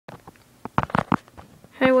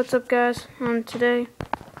Hey, what's up, guys? Today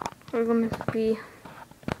we're gonna be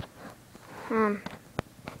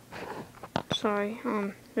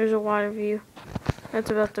there's a water view.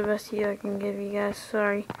 That's about the best view I can give you guys.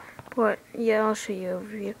 Sorry, but yeah, I'll show you a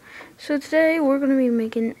view. So today we're gonna be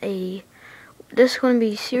making this is gonna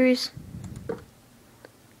be a series.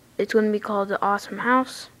 It's gonna be called the Awesome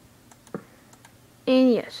House,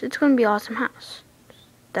 and yes, it's gonna be Awesome House.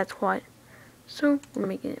 That's what. So we're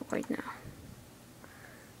making it right now.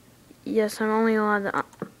 Yes, I'm only allowed to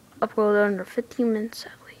upload under 15 minutes,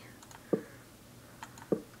 sadly.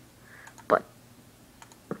 But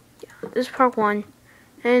yeah, this is part 1,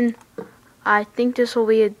 and I think this will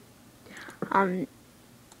be a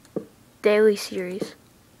daily series.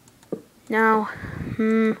 Now,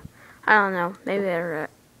 I don't know, maybe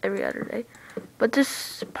every other day. But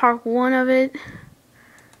this is part 1 of it.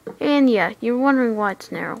 And yeah, you're wondering why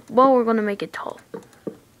it's narrow. Well, we're gonna make it tall.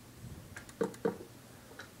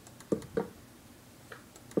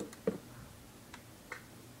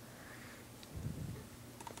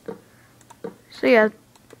 So yeah,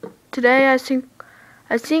 today I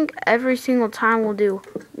think every single time we'll do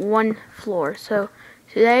one floor. So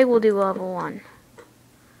today we'll do level 1.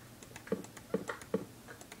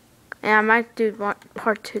 And I might do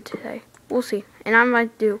part 2 today. We'll see. And I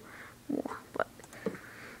might do more, but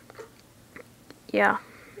yeah.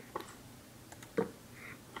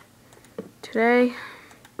 Today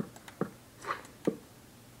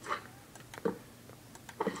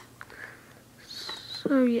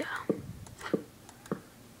so yeah.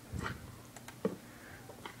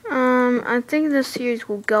 I think this series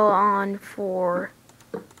will go on for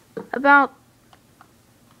about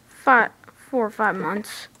 4 or 5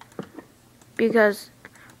 months, because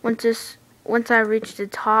once I reach the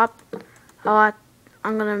top, I'm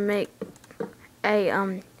gonna make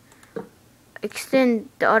a extend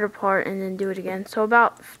the other part and then do it again. So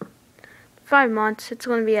about 5 months. It's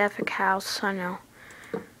gonna be Epic House, I know.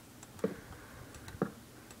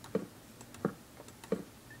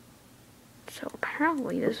 So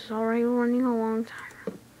apparently this is already running a long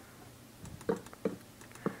time.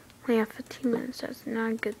 We have 15 minutes. That's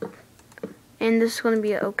not good. And this is gonna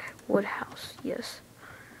be an oak wood house. Yes,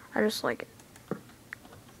 I just like it.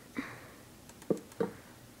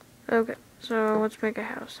 Okay, so let's make a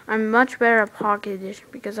house. I'm much better at Pocket Edition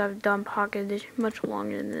because I've done Pocket Edition much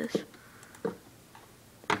longer than this.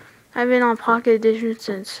 I've been on Pocket Edition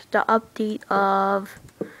since the update of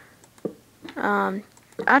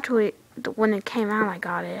actually when it came out I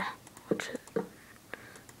got it.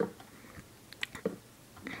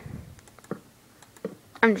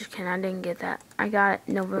 I'm just kidding, I didn't get that. I got it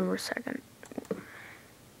November 2nd.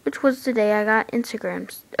 Which was the day I got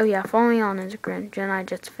Instagram. Oh yeah, follow me on Instagram,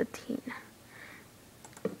 JediJets15.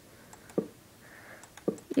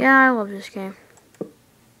 Yeah, I love this game.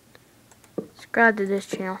 Subscribe to this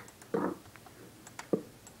channel.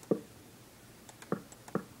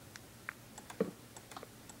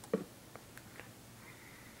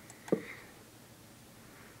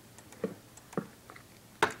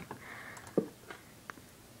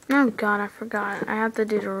 Oh god, I forgot. I have to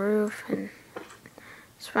do the roof, and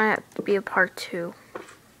this might have to be a part 2.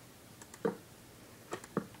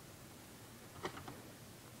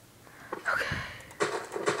 Okay.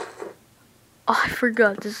 Oh, I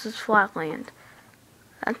forgot. This is flatland.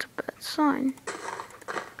 That's a bad sign.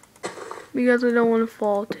 Because I don't want to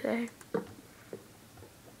fall today.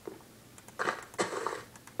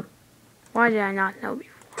 Why did I not know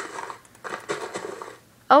before?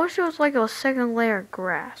 I wish it was like a second layer of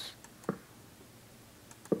grass.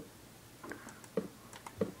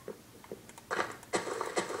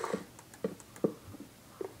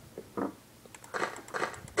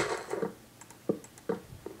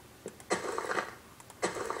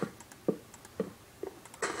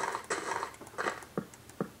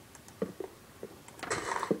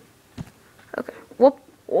 Okay. Whoop.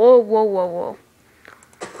 Whoa, whoa, whoa, whoa.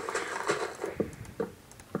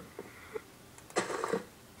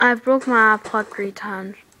 I've broke my iPod 3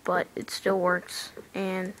 times, but it still works.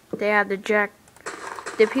 And they had to jack.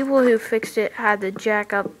 The people who fixed it had to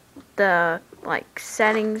jack up the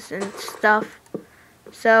settings and stuff.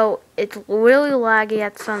 So it's really laggy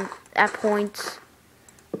at points.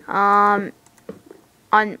 On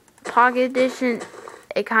Pocket Edition,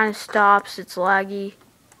 it kind of stops. It's laggy.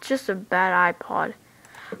 It's just a bad iPod.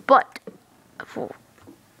 But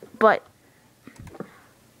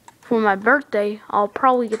for my birthday, I'll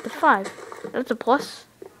probably get the 5. That's a plus.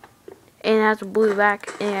 And it has a blue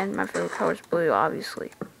back, and my favorite color is blue,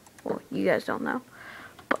 obviously. Well, you guys don't know.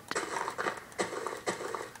 But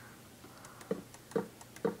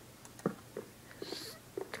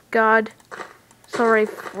God, It's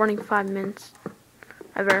already running 5 minutes.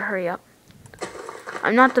 I better hurry up.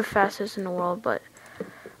 I'm not the fastest in the world, but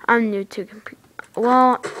I'm new to computer.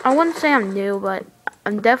 Well, I wouldn't say I'm new, but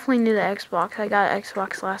I'm definitely new to Xbox. I got an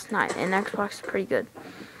Xbox last night, and Xbox is pretty good.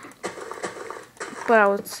 But I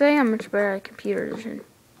would say I'm much better at computer vision.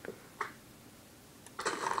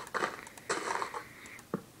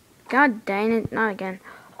 God dang it, not again.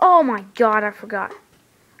 Oh my god, I forgot.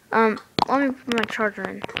 Let me put my charger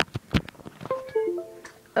in.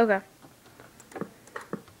 Okay.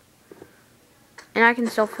 And I can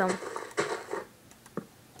still film.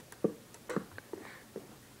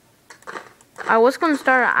 I was going to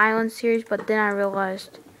start an island series, but then I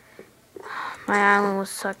realized my island was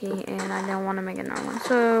sucky and I didn't want to make another one.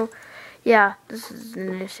 So, yeah, this is the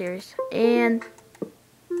new series. And,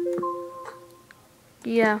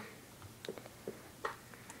 yeah.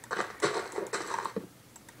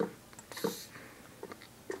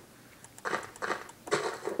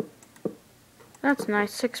 That's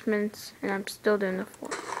nice, 6 minutes, and I'm still doing the floor.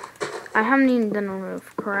 I haven't even done a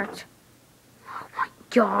roof, correct? Oh my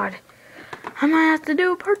god. I might have to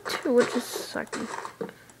do a part 2, which is sucky.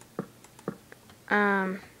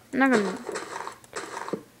 I'm not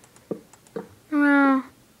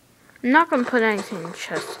gonna put anything in the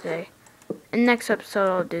chest today. In next episode,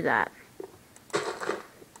 I'll do that.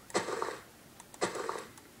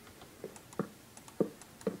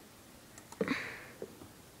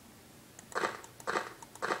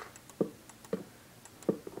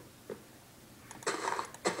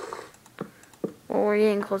 Well, we're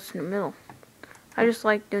getting close to the middle. I just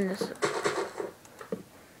like doing this.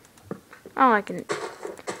 I like it.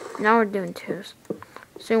 Now we're doing 2s.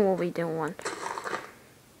 Soon we'll be doing 1.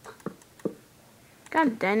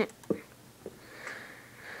 God dang it.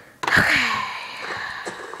 Okay.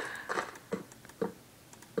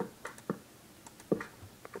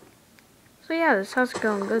 So yeah, this house is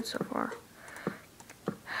going good so far.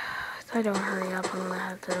 If I don't hurry up, I'm gonna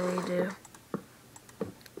have to redo.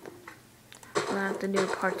 I'm gonna have to do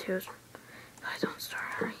part 2 if I don't start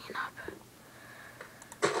hurrying up.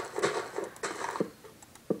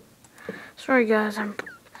 Sorry guys,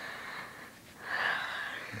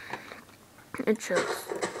 it shows.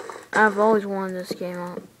 I've always wanted this game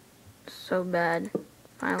out so bad.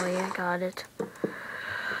 Finally I got it.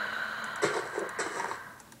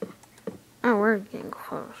 Oh, we're getting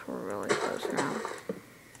close. We're really close now.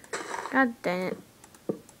 God dang it.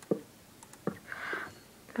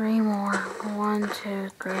 3 more. 1, 2,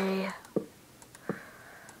 3.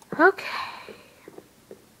 Okay.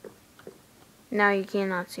 Now you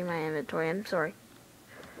cannot see my inventory. I'm sorry.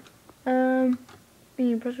 We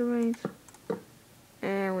need pressure paints.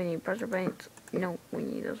 And we need pressure paints. No, we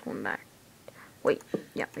need this one back. Wait.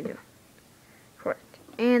 Yeah, we do. Correct.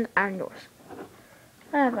 And iron doors.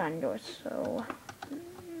 I have iron doors, so...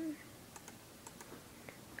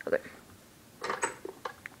 Okay.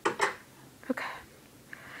 Okay.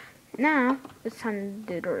 Now, it's time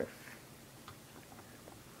to do the roof.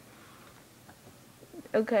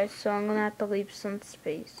 Okay, so I'm gonna have to leave some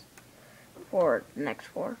space for the next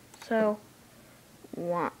floor. So,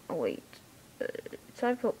 wait. So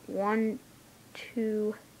I put 1,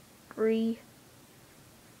 2, 3,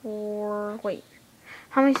 4. Wait.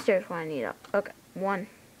 How many stairs do I need up? Okay, 1.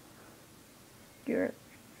 No,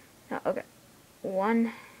 okay.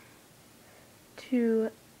 1,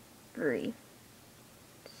 2, 3.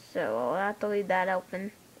 So I'll have to leave that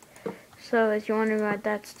open. So if you're wondering why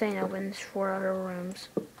that's staying open, there's 4 other rooms.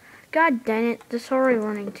 God dang it, this is already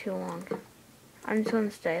running too long. I'm just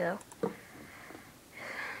gonna stay though.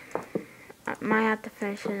 I might have to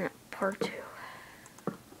finish in part 2.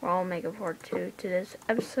 Or I'll make a part 2 to this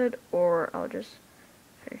episode, or I'll just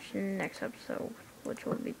finish in the next episode, which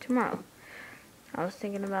will be tomorrow. I was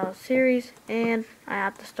thinking about a series, and I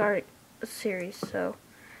have to start a series, so.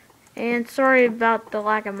 And sorry about the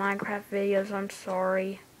lack of Minecraft videos, I'm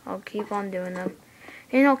sorry. I'll keep on doing them.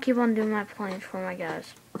 And I'll keep on doing my plans for my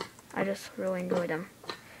guys. I just really enjoy them.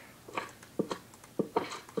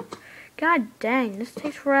 God dang, this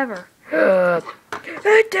takes forever.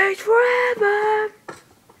 It takes forever!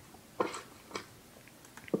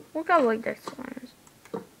 Look how like that slime is.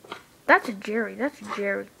 That's a Jerry, that's a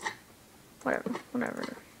Jerry. Whatever.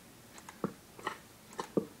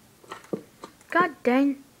 God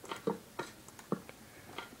dang.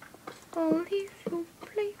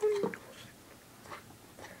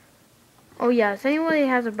 Oh yeah, if anybody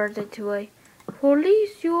has a birthday today,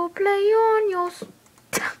 police, you play on yours.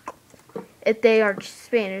 If they are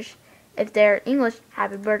Spanish, if they're English,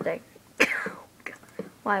 happy birthday.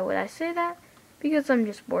 Why would I say that? Because I'm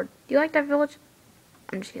just bored. Do you like that village?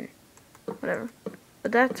 I'm just kidding. Whatever.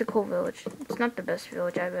 But that's a cool village. It's not the best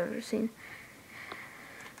village I've ever seen.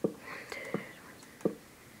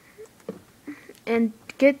 And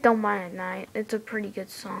get Don't Mind at Night. It's a pretty good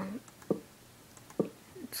song.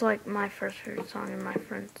 It's like my first favorite song and my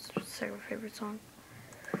friend's second favorite song.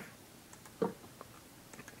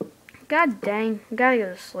 God dang, I gotta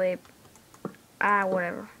go to sleep.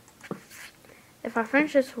 Whatever. If I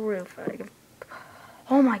finish this roof, I can...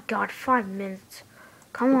 Oh my god, 5 minutes.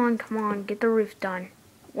 Come on, get the roof done.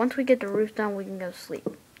 Once we get the roof done, we can go to sleep.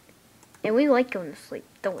 And we like going to sleep,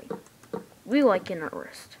 don't we? We like getting our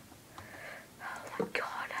rest. Oh my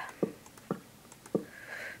god.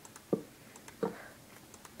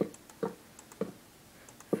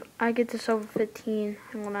 If I get this over 15,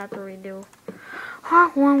 I'm gonna have to redo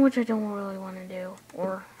part 1, which I don't really want to do.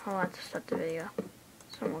 Or I'll have to stop the video.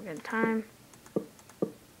 So I'm looking at time.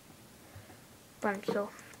 But I'm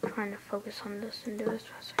still trying to focus on this and do as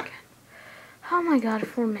fast as I can. Oh my god,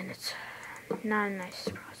 4 minutes. Not a nice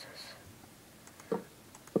process.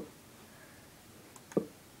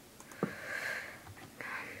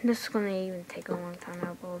 This is going to even take a long time to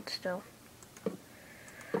upload still.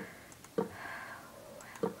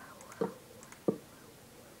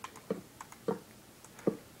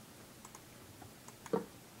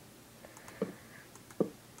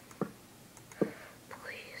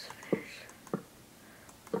 Please finish.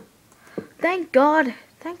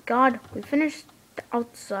 Thank God, we finished the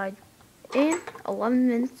outside in 11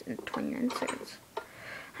 minutes and 29 seconds.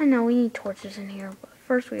 I know we need torches in here, but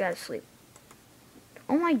first we gotta sleep.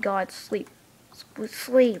 Oh my god, sleep.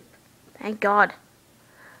 Sleep. Thank God.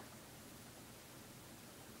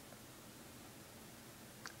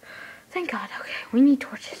 Thank God, okay, we need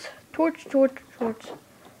torches. Torch.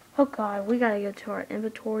 Oh god, we gotta go to our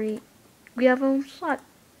inventory. We have a slot.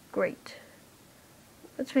 Great.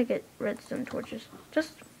 Let's make it redstone torches.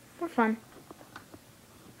 Just for fun.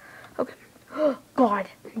 Okay. Oh, God.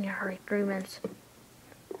 I need to hurry. 3 minutes.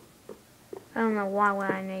 I don't know why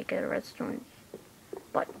would I make it a redstone.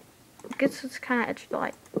 But I guess it's kind of extra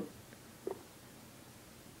light.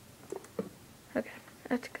 Okay.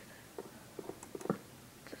 That's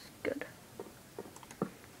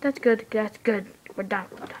good. That's good. We're done.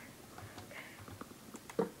 Okay.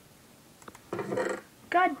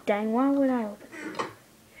 God dang, why would I open it?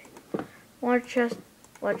 Large chest.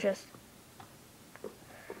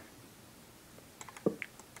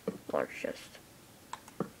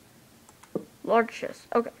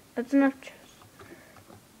 Okay, that's enough chests.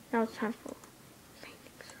 Now it's time for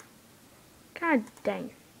paintings. God dang.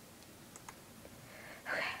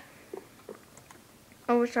 Okay.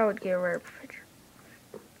 I wish I would get a rare picture.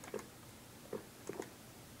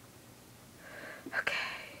 Okay,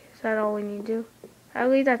 is that all we need to do? I'll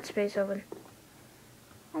leave that space open.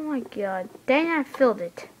 Oh my god. Dang, I filled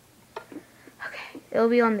it. Okay, it'll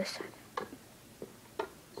be on this side.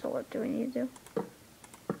 So what do we need to do?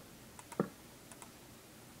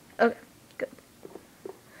 Okay, good.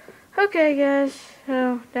 Okay, guys.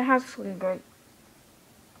 So, the house is looking great.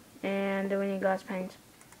 And do we need glass panes?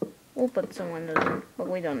 We'll put some windows in, but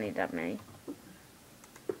we don't need that many.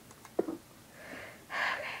 Okay.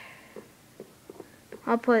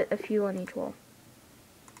 I'll put a few on each wall.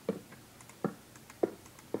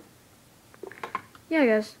 Yeah,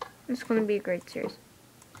 guys, it's going to be a great series.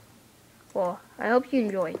 Well, I hope you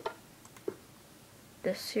enjoyed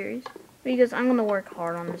this series, because I'm going to work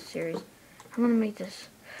hard on this series. I'm going to make this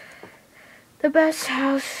the best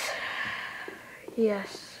house.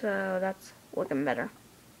 Yes, so that's looking better.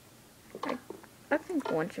 I think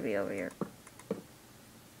one should be over here.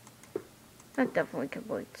 That definitely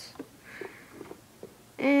completes.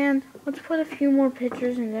 And let's put a few more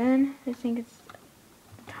pictures, and then I think it's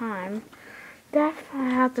time. That I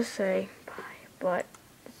have to say bye, but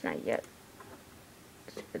it's not yet.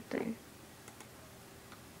 It's a good thing.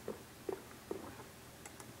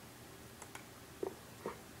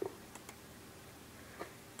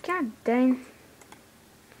 God dang.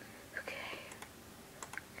 Okay.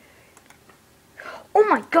 Oh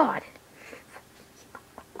my god!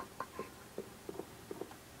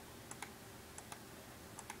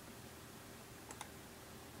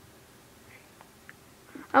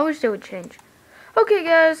 I wish they would change. Okay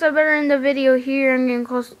guys, I better end the video here. I'm getting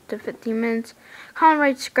close to 15 minutes. Comment,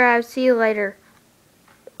 rate, subscribe. See you later.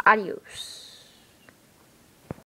 Adios.